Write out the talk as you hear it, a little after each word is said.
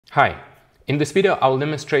Hi, in this video I will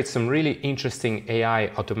demonstrate some really interesting AI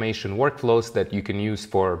automation workflows that you can use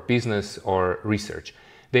for business or research.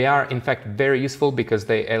 They are in fact very useful because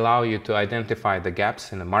they allow you to identify the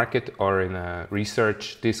gaps in the market or in a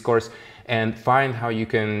research discourse and find how you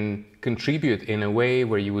can contribute in a way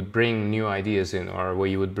where you would bring new ideas in, or where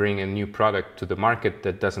you would bring a new product to the market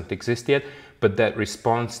that doesn't exist yet, but that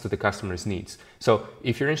responds to the customer's needs. So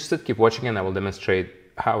if you're interested, keep watching and I will demonstrate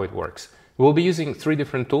how it works. We'll be using three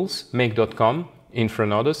different tools: Make.com,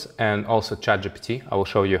 InfraNodus, and also ChatGPT. I will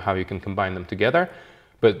show you how you can combine them together.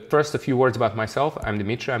 But first, a few words about myself. I'm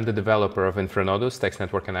Dimitri. I'm the developer of InfraNodus, text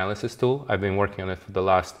network analysis tool. I've been working on it for the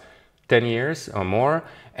last 10 years or more.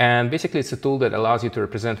 And basically, it's a tool that allows you to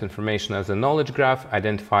represent information as a knowledge graph,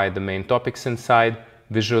 identify the main topics inside,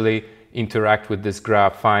 visually interact with this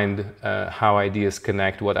graph, find how ideas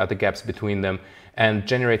connect, what are the gaps between them, and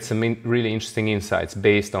generate some really interesting insights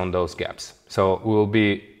based on those gaps. So we'll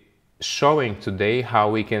be showing today how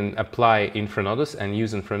we can apply InfraNodus and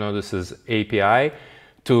use InfraNodus's API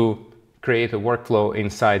to create a workflow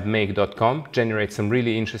inside Make.com, generate some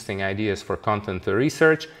really interesting ideas for content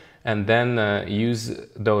research, and then use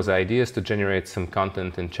those ideas to generate some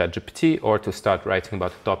content in ChatGPT or to start writing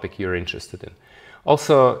about the topic you're interested in.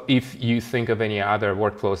 Also, if you think of any other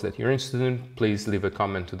workflows that you're interested in, please leave a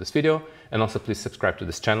comment to this video, and also please subscribe to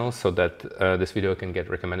this channel so that this video can get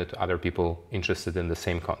recommended to other people interested in the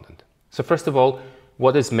same content. So first of all,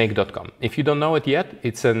 what is Make.com? If you don't know it yet,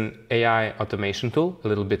 it's an AI automation tool, a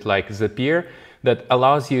little bit like Zapier, that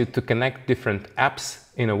allows you to connect different apps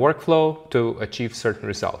in a workflow to achieve certain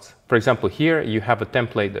results. For example, here you have a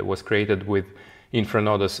template that was created with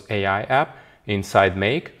InfraNodus AI app inside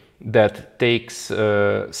Make, that takes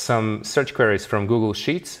some search queries from Google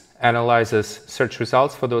Sheets, analyzes search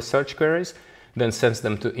results for those search queries, then sends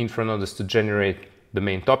them to InfraNodus to generate the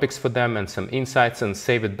main topics for them and some insights, and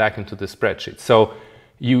save it back into the spreadsheet. So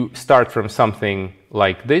you start from something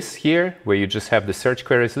like this here, where you just have the search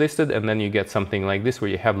queries listed, and then you get something like this,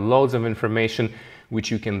 where you have loads of information which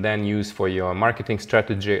you can then use for your marketing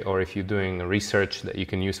strategy, or if you're doing research, that you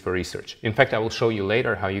can use for research. In fact, I will show you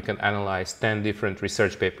later how you can analyze 10 different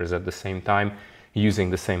research papers at the same time using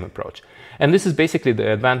the same approach. And this is basically the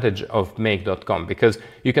advantage of Make.com, because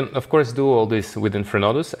you can, of course, do all this with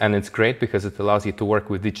InfraNodus, and it's great because it allows you to work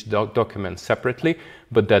with each document separately.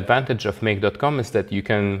 But the advantage of Make.com is that you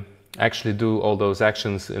can actually do all those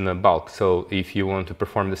actions in a bulk. So if you want to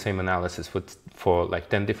perform the same analysis for like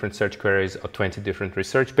 10 different search queries or 20 different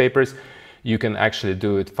research papers, you can actually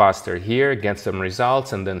do it faster here, get some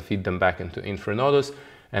results, and then feed them back into InfraNodus,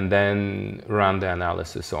 and then run the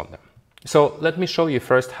analysis on them. So let me show you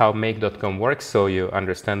first how Make.com works so you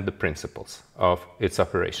understand the principles of its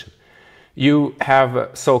operation. You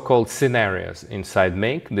have so-called scenarios inside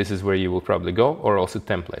Make. This is where you will probably go, or also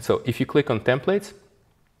templates. So if you click on templates,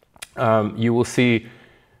 you will see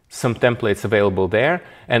some templates available there.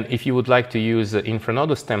 And if you would like to use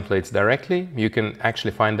InfraNodus templates directly, you can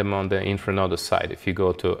actually find them on the InfraNodus side. If you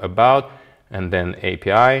go to About and then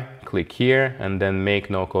API, click here, and then Make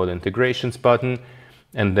No-Code Integrations button,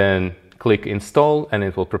 and then click Install, and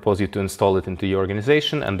it will propose you to install it into your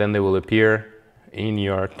organization, and then they will appear in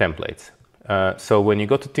your templates. So when you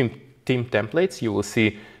go to Team Templates, you will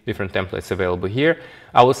see different templates available here.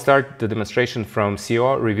 I will start the demonstration from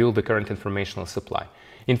SEO, reveal the current informational supply.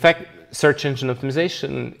 In fact, search engine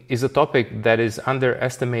optimization is a topic that is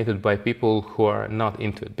underestimated by people who are not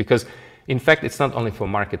into it, because in fact, it's not only for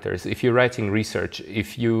marketers. If you're writing research,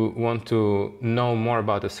 if you want to know more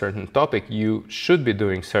about a certain topic, you should be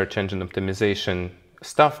doing search engine optimization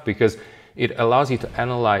stuff, because it allows you to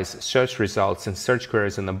analyze search results and search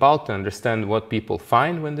queries in the bulk to understand what people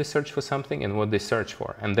find when they search for something and what they search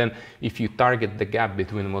for. And then if you target the gap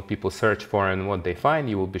between what people search for and what they find,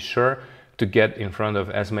 you will be sure to get in front of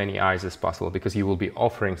as many eyes as possible, because you will be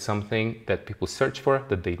offering something that people search for,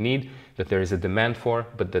 that they need, that there is a demand for,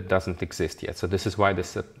 but that doesn't exist yet. So this is why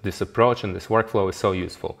this approach and this workflow is so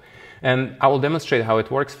useful. And I will demonstrate how it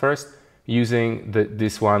works first using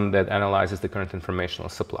this one that analyzes the current informational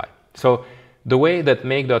supply. So the way that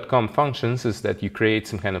Make.com functions is that you create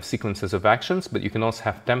some kind of sequences of actions, but you can also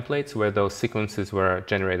have templates where those sequences were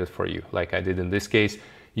generated for you, like I did in this case,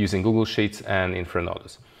 using Google Sheets and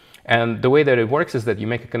InfraNodus. And the way that it works is that you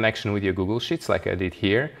make a connection with your Google Sheets, like I did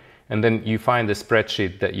here, and then you find the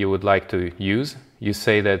spreadsheet that you would like to use. You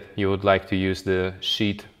say that you would like to use the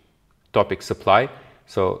sheet topic supply.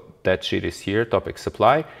 So that sheet is here, topic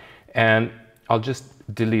supply. And I'll just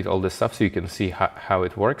delete all this stuff so you can see how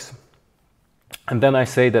it works. And then I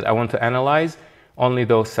say that I want to analyze only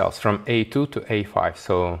those cells from A2 to A5.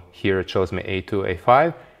 So here it shows me A2,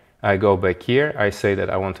 A5. I go back here, I say that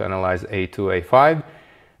I want to analyze A2, A5,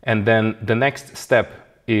 and then the next step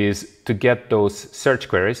is to get those search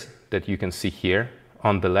queries that you can see here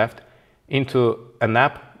on the left into an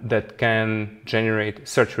app that can generate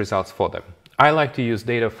search results for them. I like to use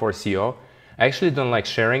data for SEO. I actually don't like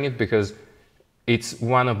sharing it because it's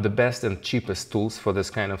one of the best and cheapest tools for this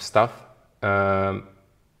kind of stuff.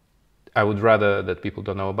 I would rather that people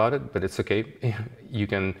don't know about it, but it's okay. You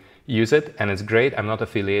can use it and it's great. I'm not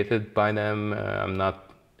affiliated by them. I'm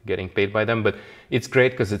not getting paid by them, but it's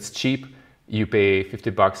great because it's cheap. You pay 50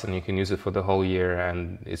 bucks and you can use it for the whole year,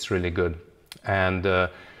 and it's really good. And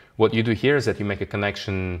what you do here is that you make a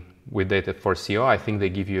connection with data for SEO. I think they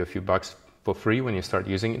give you a few bucks for free when you start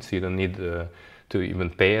using it, so you don't need to even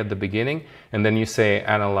pay at the beginning. And then you say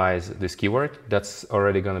analyze this keyword. That's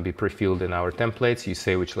already going to be pre-filled in our templates. You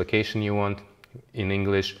say which location you want in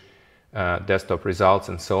English, desktop results,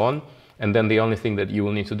 and so on. And then the only thing that you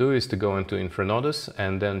will need to do is to go into InfraNodus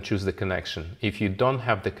and then choose the connection. If you don't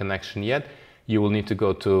have the connection yet, you will need to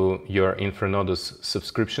go to your InfraNodus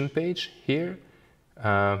subscription page here.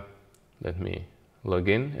 Let me log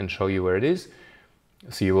in and show you where it is.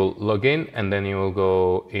 So you will log in and then you will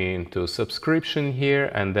go into subscription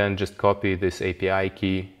here and then just copy this API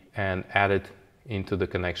key and add it into the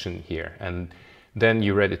connection here. And then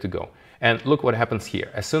you're ready to go. And look what happens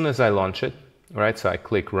here. As soon as I launch it, right, so I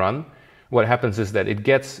click run, what happens is that it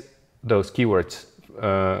gets those keywords,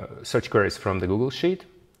 search queries from the Google Sheet,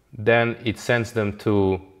 then it sends them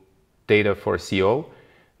to data for SEO,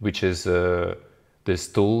 which is this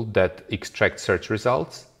tool that extracts search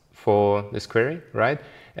results for this query, right?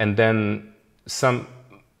 And then some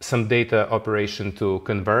data operation to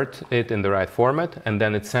convert it in the right format, and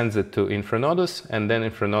then it sends it to InfraNodus, and then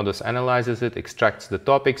InfraNodus analyzes it, extracts the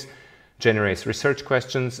topics, generates research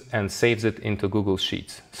questions, and saves it into Google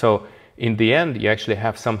Sheets. So in the end, you actually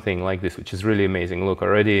have something like this, which is really amazing. Look,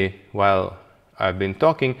 already while I've been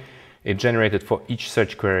talking, it generated for each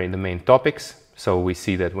search query the main topics. So we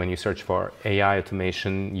see that when you search for AI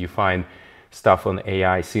automation, you find stuff on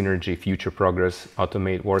AI, synergy, future progress,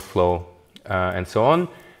 automate workflow, and so on.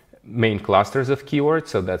 Main clusters of keywords,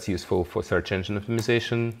 so that's useful for search engine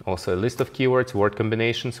optimization. Also a list of keywords, word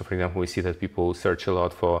combinations. So for example, we see that people search a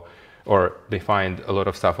lot for, or they find a lot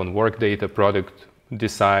of stuff on work data, product,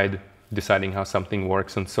 deciding how something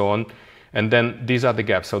works, and so on. And then these are the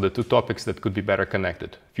gaps, so the two topics that could be better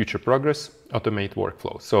connected: future progress, automate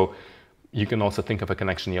workflow. So you can also think of a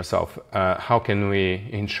connection yourself. How can we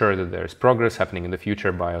ensure that there's progress happening in the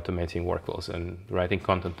future by automating workflows and writing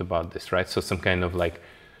content about this, right? So some kind of like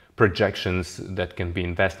projections that can be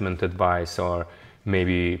investment advice, or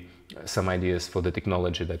maybe some ideas for the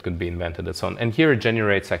technology that could be invented and so on. And here it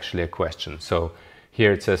generates actually a question. So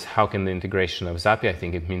here it says, how can the integration of Zapier, I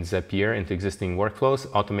think it means Zapier, into existing workflows,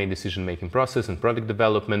 automate decision-making process and product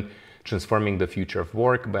development, transforming the future of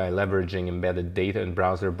work by leveraging embedded data and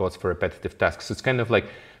browser bots for repetitive tasks. So it's kind of like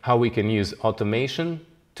how we can use automation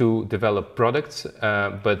to develop products,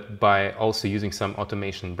 but by also using some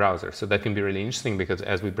automation browser. So that can be really interesting, because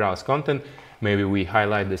as we browse content, maybe we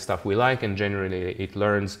highlight the stuff we like, and generally it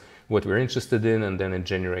learns what we're interested in, and then it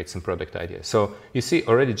generates some product ideas. So you see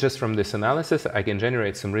already just from this analysis, I can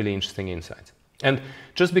generate some really interesting insights. And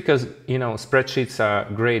just because, you know, spreadsheets are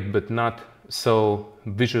great, but not so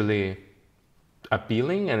visually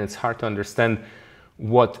appealing, and it's hard to understand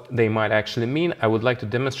what they might actually mean, I would like to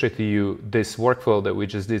demonstrate to you this workflow that we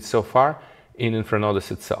just did so far in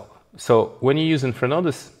InfraNodus itself. So when you use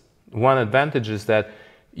InfraNodus, one advantage is that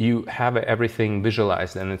you have everything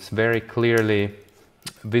visualized, and it's very clearly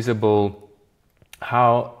visible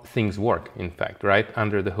how things work, in fact, right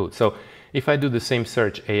under the hood. So if I do the same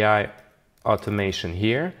search, AI automation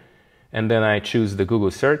here, and then I choose the Google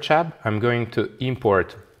search app, I'm going to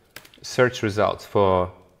import search results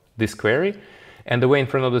for this query. And the way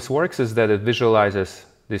InfraNodus works is that it visualizes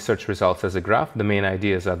the search results as a graph. The main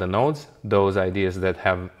ideas are the nodes. Those ideas that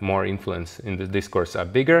have more influence in the discourse are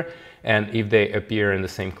bigger. And if they appear in the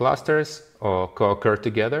same clusters or co-occur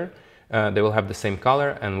together, they will have the same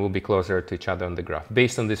color and will be closer to each other on the graph.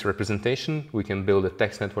 Based on this representation, we can build a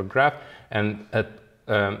text network graph and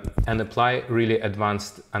apply really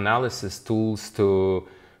advanced analysis tools to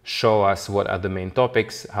show us what are the main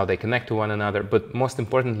topics, how they connect to one another, but most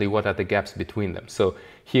importantly, what are the gaps between them. So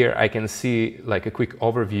here I can see like a quick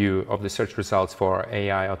overview of the search results for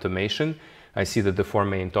AI automation. I see that the four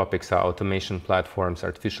main topics are automation platforms,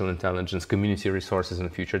 artificial intelligence, community resources,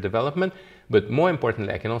 and future development. But more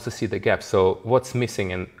importantly, I can also see the gaps. So what's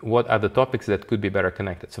missing and what are the topics that could be better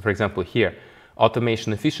connected? So for example, here,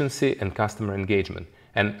 automation efficiency and customer engagement.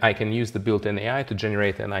 And I can use the built-in AI to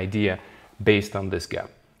generate an idea based on this gap.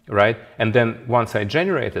 right? And then once I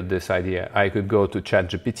generated this idea, I could go to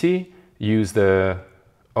ChatGPT, use the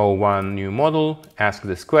O1 new model, ask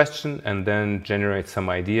this question, and then generate some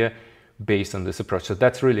idea based on this approach. So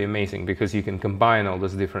that's really amazing because you can combine all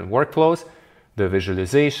those different workflows, the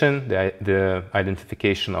visualization, the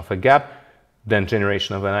identification of a gap, then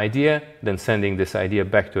generation of an idea, then sending this idea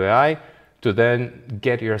back to AI to then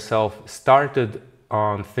get yourself started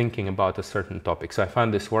on thinking about a certain topic. So I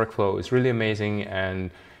found this workflow is really amazing,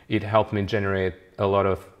 and it helped me generate a lot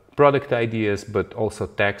of product ideas, but also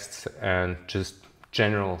texts and just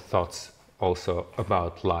general thoughts also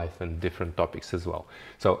about life and different topics as well.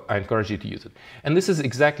 So I encourage you to use it. And this is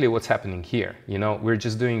exactly what's happening here. You know, we're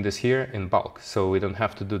just doing this here in bulk, so we don't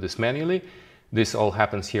have to do this manually. This all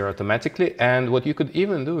happens here automatically. And what you could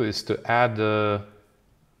even do is to add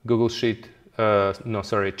Google Sheet,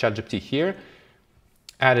 ChatGPT here,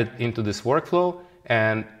 add it into this workflow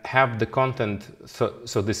and have the content.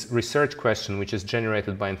 So this research question, which is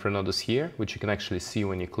generated by InfraNodus here, which you can actually see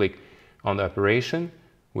when you click on the operation.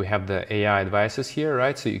 We have the AI advices here,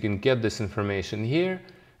 right? So you can get this information here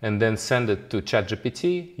and then send it to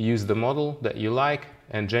ChatGPT, use the model that you like,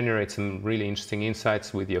 and generate some really interesting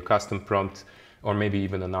insights with your custom prompts, or maybe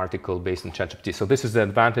even an article based on ChatGPT. So this is the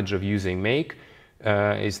advantage of using Make,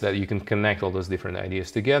 is that you can connect all those different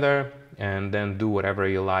ideas together and then do whatever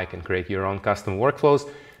you like and create your own custom workflows.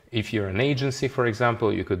 If you're an agency, for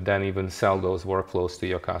example, you could then even sell those workflows to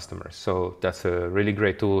your customers. So that's a really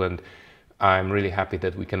great tool, and I'm really happy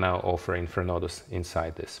that we can now offer InfraNodus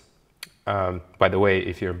inside this. By the way,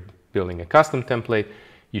 if you're building a custom template,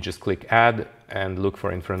 you just click Add and look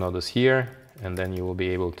for InfraNodus here, and then you will be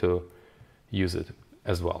able to use it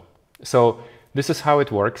as well. So this is how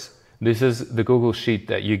it works. This is the Google Sheet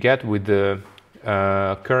that you get with the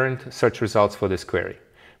current search results for this query.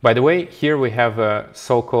 By the way, here we have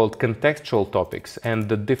so-called contextual topics, and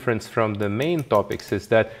the difference from the main topics is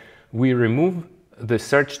that we remove the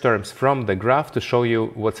search terms from the graph to show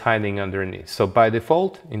you what's hiding underneath. So by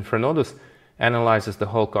default, InfraNodus analyzes the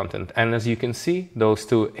whole content. And as you can see, those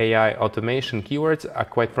two AI automation keywords are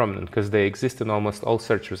quite prominent because they exist in almost all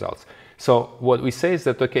search results. So what we say is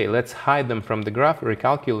that, okay, let's hide them from the graph,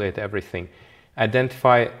 recalculate everything,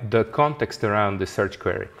 identify the context around the search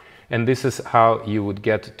query. And this is how you would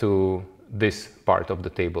get to this part of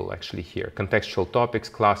the table actually here, contextual topics,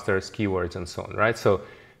 clusters, keywords, and so on, right? So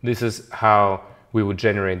this is how we would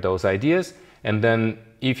generate those ideas. And then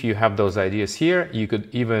if you have those ideas here, you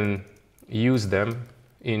could even use them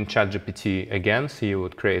in ChatGPT again. So you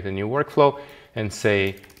would create a new workflow and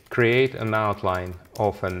say, create an outline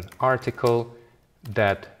of an article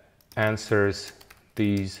that answers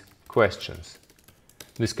these questions.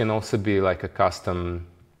 This can also be like a custom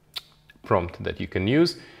prompt that you can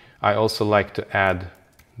use. I also like to add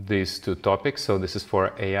these two topics. So this is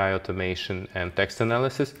for AI automation and text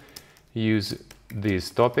analysis. Use these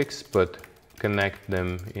topics, but connect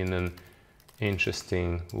them in an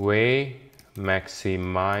interesting way,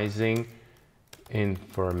 maximizing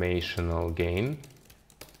informational gain,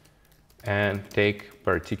 and take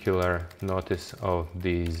particular notice of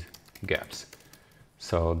these gaps.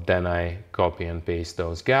 So then I copy and paste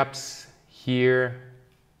those gaps here,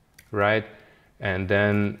 right? And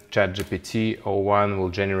then ChatGPT 01 will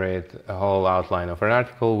generate a whole outline of an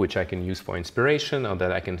article, which I can use for inspiration, or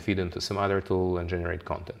that I can feed into some other tool and generate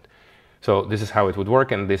content. So this is how it would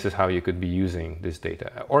work, and this is how you could be using this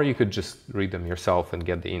data. Or you could just read them yourself and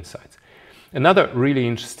get the insights. Another really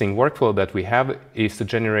interesting workflow that we have is to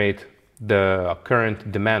generate the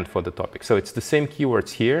current demand for the topic. So it's the same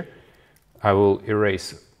keywords here. I will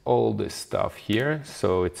erase all this stuff here,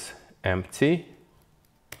 so it's empty.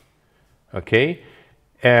 Okay,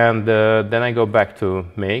 and then I go back to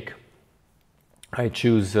Make. I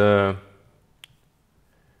choose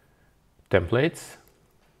templates.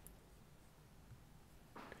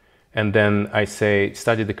 And then I say,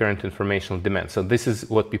 study the current informational demand. So this is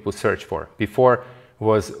what people search for. Before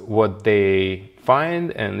was what they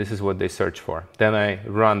find, and this is what they search for. Then I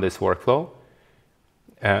run this workflow.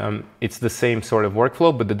 It's the same sort of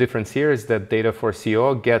workflow, but the difference here is that Data for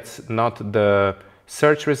SEO gets not the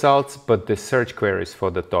search results, but the search queries for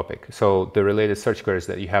the topic. So the related search queries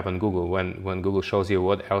that you have on Google when Google shows you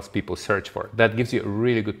what else people search for. That gives you a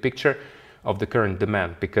really good picture of the current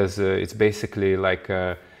demand, because it's basically like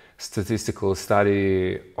a statistical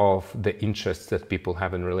study of the interests that people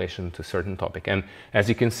have in relation to a certain topic. And as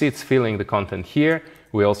you can see, it's filling the content here.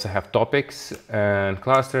 We also have topics and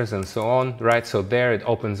clusters and so on, right? So there it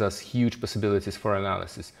opens us huge possibilities for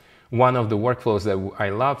analysis. One of the workflows that I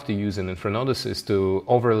love to use in InfraNodus is to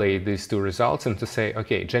overlay these two results and to say,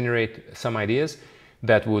 okay, generate some ideas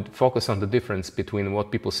that would focus on the difference between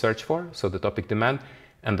what people search for, so the topic demand,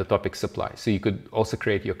 and the topic supply. So you could also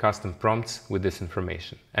create your custom prompts with this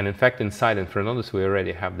information. And in fact, inside InfraNodus, we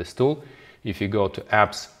already have this tool. If you go to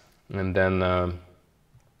apps and then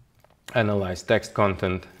analyze text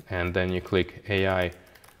content, and then you click AI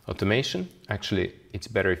automation. Actually, it's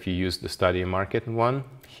better if you use the study market one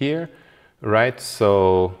here, right?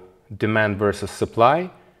 So demand versus supply,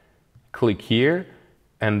 click here,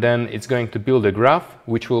 and then it's going to build a graph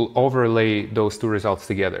which will overlay those two results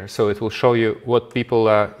together. So it will show you what people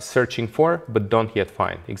are searching for but don't yet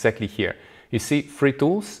find, exactly here. You see free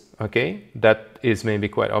tools, okay? That is maybe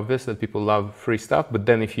quite obvious that people love free stuff, but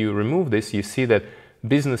then if you remove this, you see that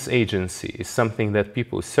business agency is something that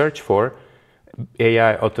people search for,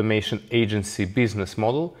 AI automation agency business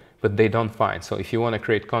model, but they don't find. So if you want to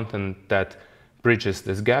create content that bridges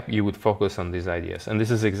this gap, you would focus on these ideas. And this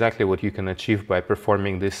is exactly what you can achieve by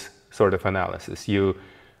performing this sort of analysis. You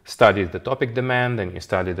study the topic demand and you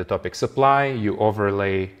study the topic supply, you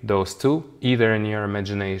overlay those two, either in your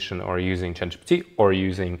imagination or using ChatGPT or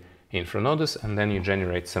using InfraNodus, and then you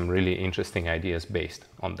generate some really interesting ideas based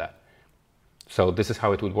on that. So this is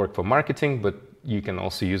how it would work for marketing, but you can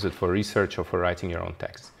also use it for research or for writing your own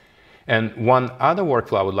text. And one other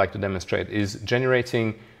workflow I would like to demonstrate is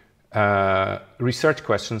generating research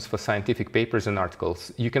questions for scientific papers and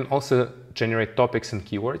articles. You can also generate topics and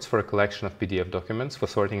keywords for a collection of PDF documents for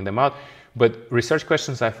sorting them out. But research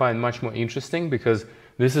questions I find much more interesting because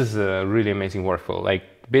this is a really amazing workflow. Like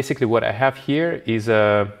basically what I have here is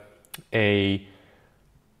a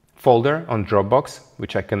folder on Dropbox,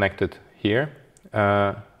 which I connected here.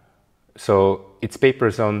 So it's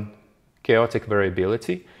papers on chaotic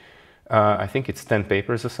variability. I think it's 10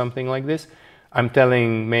 papers or something like this. I'm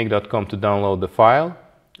telling make.com to download the file,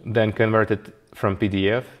 then convert it from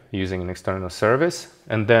PDF using an external service,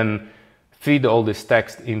 and then feed all this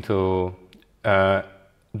text into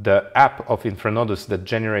the app of InfraNodus that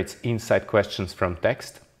generates insight questions from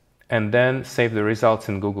text, and then save the results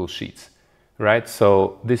in Google Sheets, right?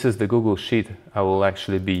 So this is the Google Sheet I will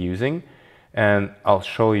actually be using, and I'll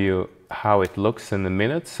show you how it looks in a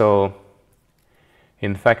minute. So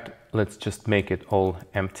in fact, let's just make it all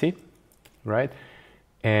empty, right?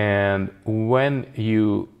 And when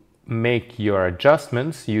you make your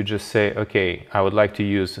adjustments, you just say, okay, I would like to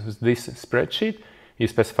use this spreadsheet. You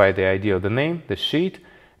specify the ID of the name, the sheet,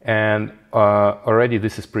 and already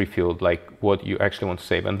this is pre-filled, like what you actually want to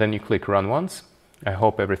save. And then you click run once. I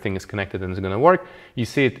hope everything is connected and it's going to work. You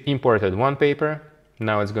see it imported one paper.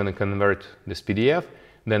 Now it's going to convert this PDF.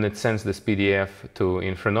 Then it sends this PDF to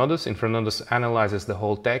InfraNodus. InfraNodus analyzes the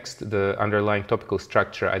whole text, the underlying topical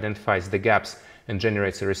structure, identifies the gaps, and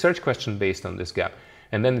generates a research question based on this gap.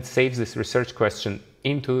 And then it saves this research question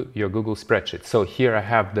into your Google spreadsheet. So here I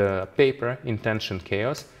have the paper, Intention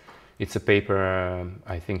Chaos. It's a paper,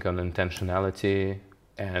 I think, on intentionality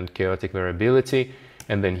and chaotic variability.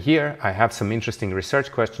 And then here I have some interesting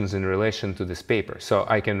research questions in relation to this paper. So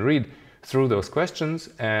I can read through those questions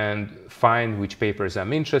and find which papers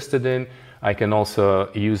I'm interested in. I can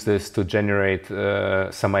also use this to generate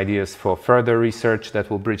some ideas for further research that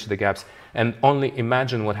will bridge the gaps. And only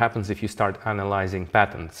imagine what happens if you start analyzing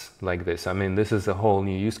patterns like this. I mean, this is a whole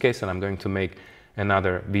new use case, and I'm going to make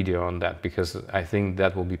another video on that because I think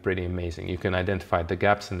that will be pretty amazing. You can identify the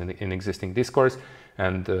gaps in existing discourse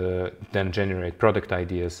and then generate product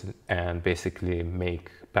ideas and basically make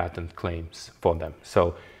patent claims for them.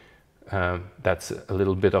 So that's a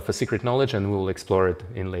little bit of a secret knowledge, and we'll explore it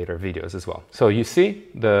in later videos as well. So you see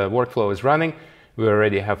the workflow is running. We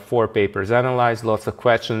already have 4 papers analyzed, lots of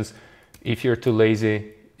questions. If you're too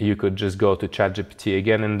lazy, you could just go to ChatGPT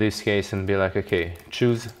again in this case and be like, okay,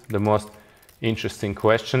 choose the most interesting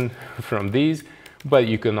question from these. But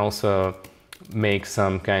you can also make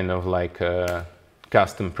some kind of like a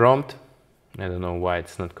custom prompt. I don't know why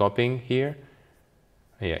it's not copying here.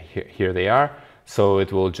 Yeah, here they are. So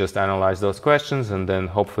it will just analyze those questions and then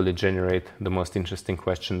hopefully generate the most interesting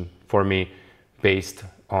question for me based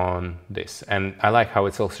on this. And I like how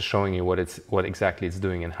it's also showing you what exactly it's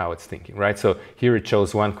doing and how it's thinking, right? So here it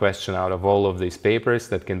shows one question out of all of these papers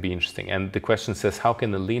that can be interesting. And the question says, how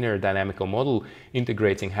can a linear dynamical model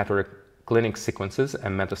integrating heteroclinic sequences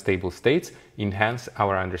and metastable states enhance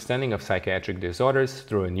our understanding of psychiatric disorders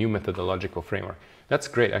through a new methodological framework? That's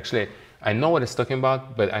great. Actually, I know what it's talking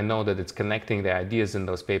about, but I know that it's connecting the ideas in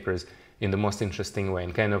those papers in the most interesting way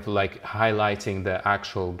and kind of like highlighting the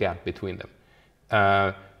actual gap between them.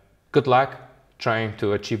 Good luck trying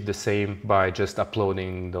to achieve the same by just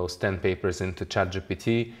uploading those 10 papers into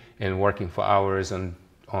ChatGPT and working for hours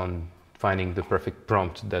on finding the perfect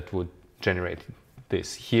prompt that would generate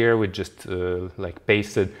this. Here we just like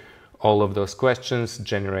pasted all of those questions,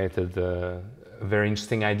 generated a very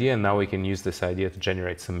interesting idea, and now we can use this idea to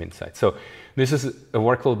generate some insights. So this is a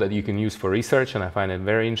workflow that you can use for research, and I find it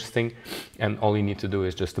very interesting. And all you need to do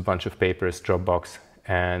is just a bunch of papers, Dropbox,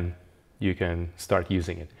 and you can start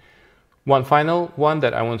using it. One final one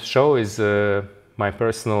that I want to show is my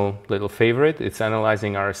personal little favorite. It's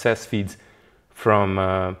analyzing RSS feeds from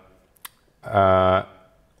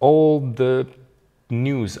all the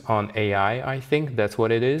news on AI, I think that's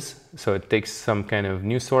what it is. So it takes some kind of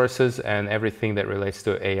news sources and everything that relates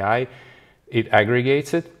to AI. It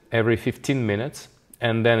aggregates it every 15 minutes,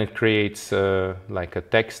 and then it creates like a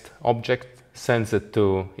text object, sends it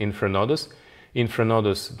to InfraNodus.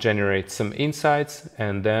 InfraNodus generates some insights,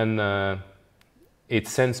 and then it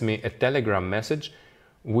sends me a Telegram message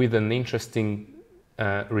with an interesting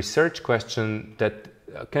research question that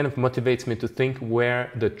kind of motivates me to think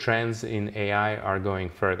where the trends in AI are going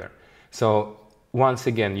further. So once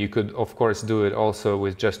again, you could of course do it also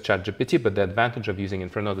with just ChatGPT, but the advantage of using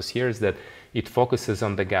InfraNodus here is that it focuses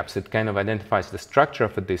on the gaps. It kind of identifies the structure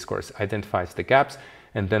of a discourse, identifies the gaps,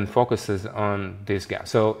 and then focuses on this gap.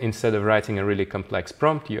 So instead of writing a really complex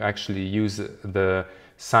prompt, you actually use the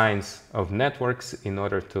science of networks in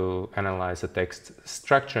order to analyze a text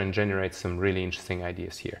structure and generate some really interesting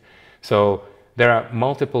ideas here. So there are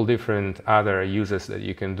multiple different other uses that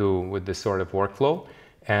you can do with this sort of workflow.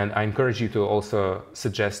 And I encourage you to also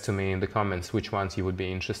suggest to me in the comments which ones you would be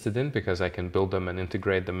interested in, because I can build them and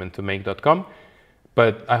integrate them into make.com.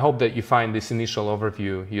 But I hope that you find this initial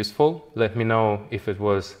overview useful. Let me know if it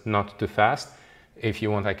was not too fast. If you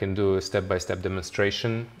want, I can do a step-by-step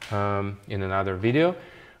demonstration in another video.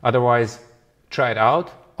 Otherwise, try it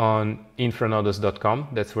out on infranodus.com.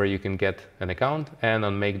 That's where you can get an account, and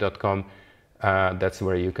on make.com. That's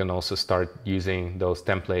where you can also start using those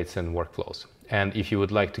templates and workflows. And if you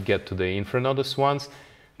would like to get to the InfraNodus ones,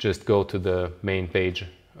 just go to the main page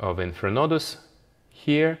of InfraNodus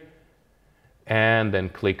here, and then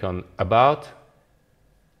click on About,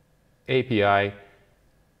 API,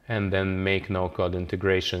 and then Make No-Code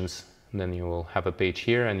integrations. And then you will have a page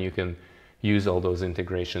here, and you can use all those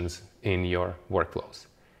integrations in your workflows.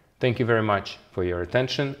 Thank you very much for your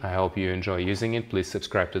attention. I hope you enjoy using it. Please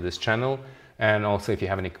subscribe to this channel. And also, if you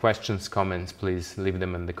have any questions, comments, please leave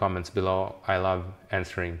them in the comments below. I love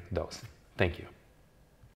answering those. Thank you.